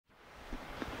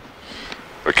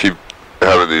I keep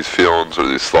having these feelings or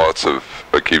these thoughts of,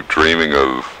 I keep dreaming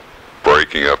of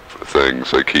breaking up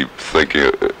things. I keep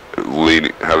thinking,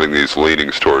 having these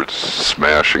leanings towards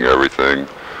smashing everything.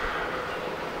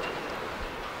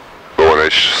 But when I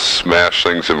smash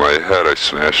things in my head, I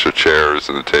smash the chairs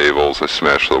and the tables, I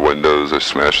smash the windows, I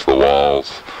smash the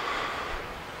walls.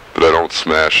 But I don't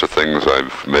smash the things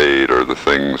I've made or the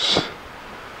things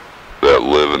that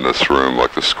live in this room,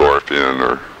 like the scorpion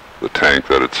or the tank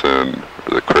that it's in,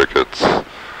 or the crickets.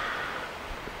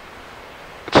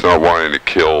 It's not wanting to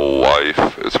kill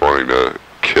life, it's wanting to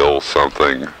kill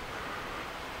something.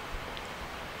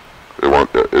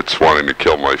 It's wanting to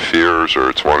kill my fears,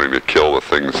 or it's wanting to kill the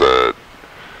things that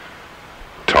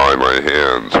tie my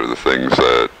hands, or the things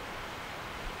that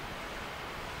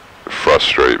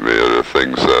frustrate me, or the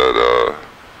things that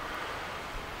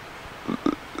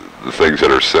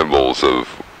are symbols of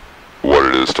what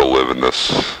it is to live in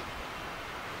this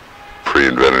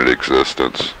pre-invented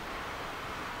existence.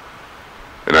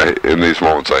 And in these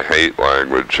moments, I hate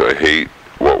language. I hate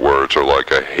what words are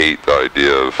like. I hate the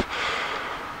idea of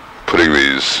putting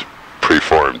these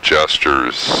preformed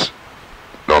gestures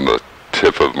on the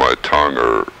tip of my tongue,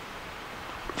 or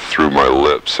through my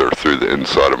lips, or through the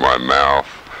inside of my mouth,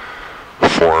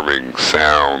 forming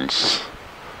sounds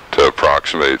to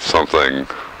approximate something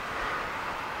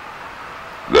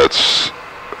that's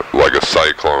like a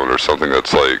cyclone, or something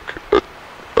that's like a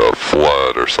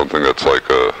flood, or something that's like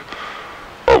a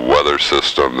weather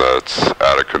system that's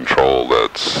out of control,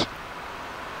 that's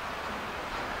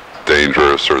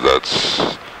dangerous, or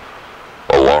that's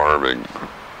alarming.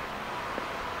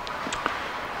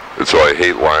 And so I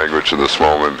hate language in this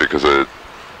moment, because it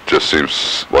just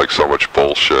seems like so much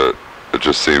bullshit. It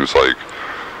just seems like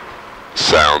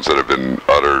sounds that have been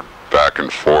uttered back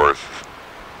and forth,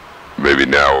 maybe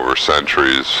now over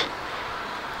centuries,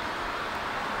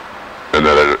 and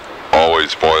that it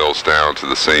always boils down to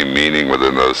the same meaning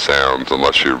within those sounds,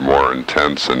 unless you're more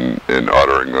intense in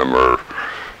uttering them, or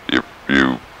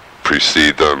you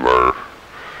precede them or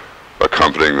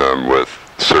accompanying them with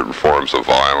certain forms of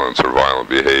violence or violent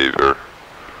behavior.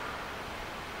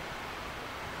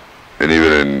 And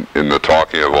even in the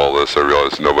talking of all this, I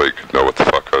realized nobody could know what the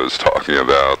fuck I was talking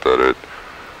about, that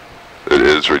it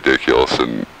is ridiculous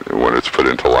and when it's put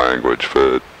into language.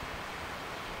 But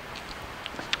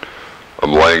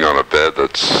I'm laying on a bed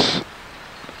that's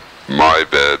my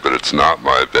bed, but it's not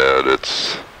my bed.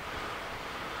 It's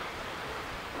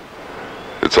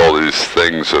all these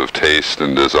things of taste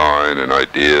and design and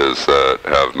ideas that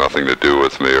have nothing to do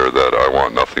with me, or that I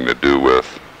want nothing to do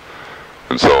with.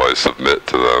 And so I submit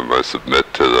to them. I submit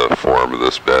to the form of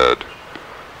this bed.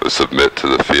 I submit to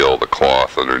the feel of the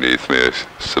cloth underneath me. I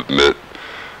submit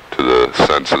to the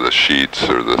sense of the sheets,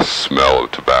 or the smell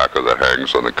of tobacco that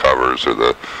hangs on the covers, or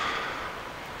the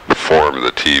form of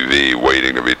the TV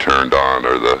waiting to be turned on,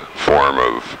 or the form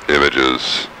of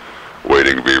images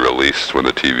waiting to be released when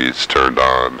the TV's turned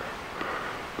on,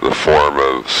 the form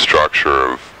of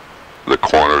structure of the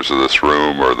corners of this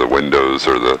room, or the windows,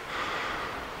 or the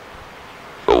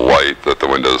light that the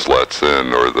windows lets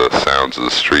in, or the sounds of the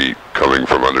street coming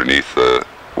from underneath the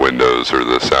windows, or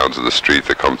the sounds of the street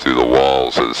that come through the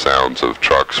walls, or the sounds of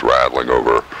trucks rattling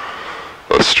over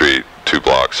a street 2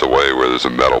 blocks away where there's a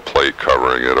metal plate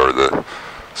covering it, or the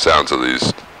sounds of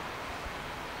these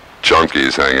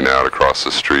junkies hanging out across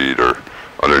the street, or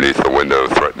underneath the window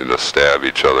threatening to stab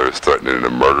each other, threatening to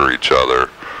murder each other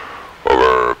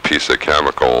over a piece of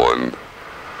chemical, and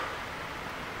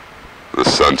the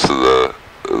sense of the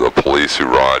police who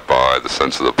ride by, the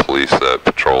sense of the police that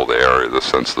patrol the area, the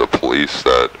sense of the police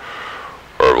that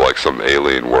are like some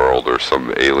alien world, or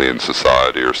some alien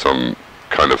society, or some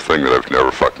kind of thing that I've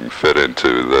never fucking fit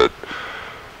into, that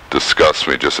disgusts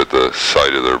me just at the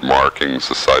sight of their markings,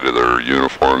 the sight of their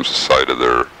uniforms, the sight of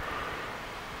their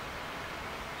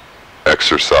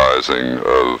exercising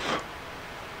of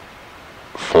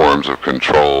forms of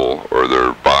control, or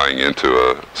they're buying into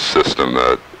a system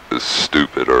that is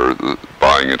stupid, or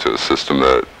buying into a system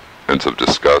that ends up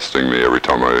disgusting me every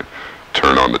time I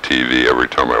turn on the TV, every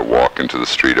time I walk into the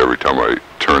street, every time I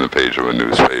turn the page of a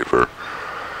newspaper.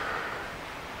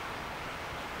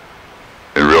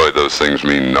 And really those things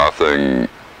mean nothing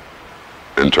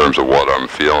in terms of what I'm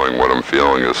feeling. What I'm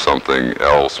feeling is something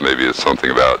else. Maybe it's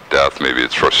something about death, maybe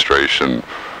it's frustration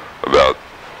about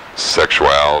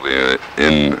sexuality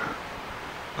in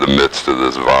the midst of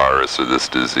this virus or this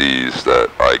disease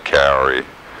that I carry,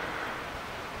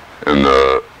 and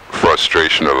the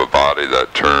frustration of a body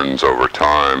that turns over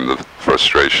time, the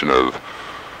frustration of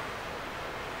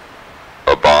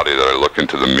a body that I look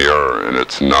into the mirror and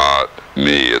it's not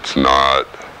me, it's not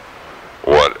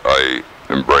what I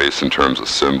embrace in terms of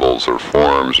symbols or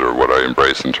forms, or what I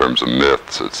embrace in terms of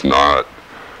myths. It's not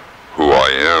who I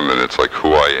am, and it's like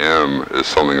who I am is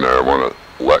something that I want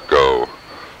to let go,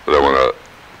 that I want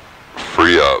to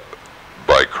free up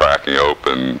by cracking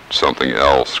open something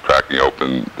else, cracking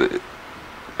open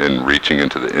and reaching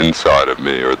into the inside of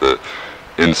me or the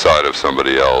inside of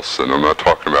somebody else. And I'm not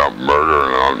talking about murder,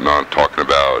 and I'm not talking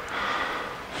about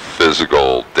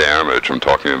physical damage. I'm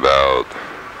talking about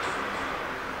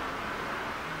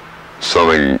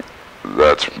something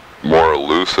that's more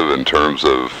elusive in terms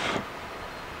of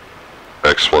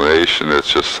explanation.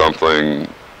 It's just something,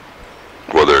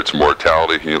 whether it's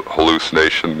mortality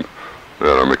hallucination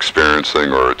that I'm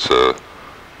experiencing, or it's a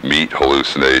meat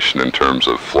hallucination in terms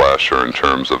of flesh or in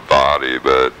terms of body,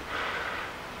 but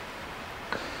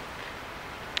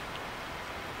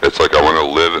it's like I want to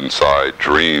live inside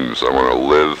dreams. I want to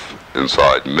live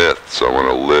inside myths. I want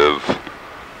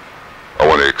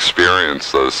to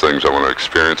experience those things. I want to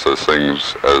experience those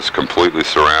things as completely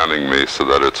surrounding me, so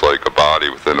that it's like a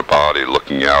body within a body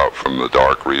looking out from the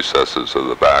dark recesses of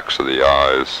the backs of the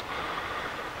eyes.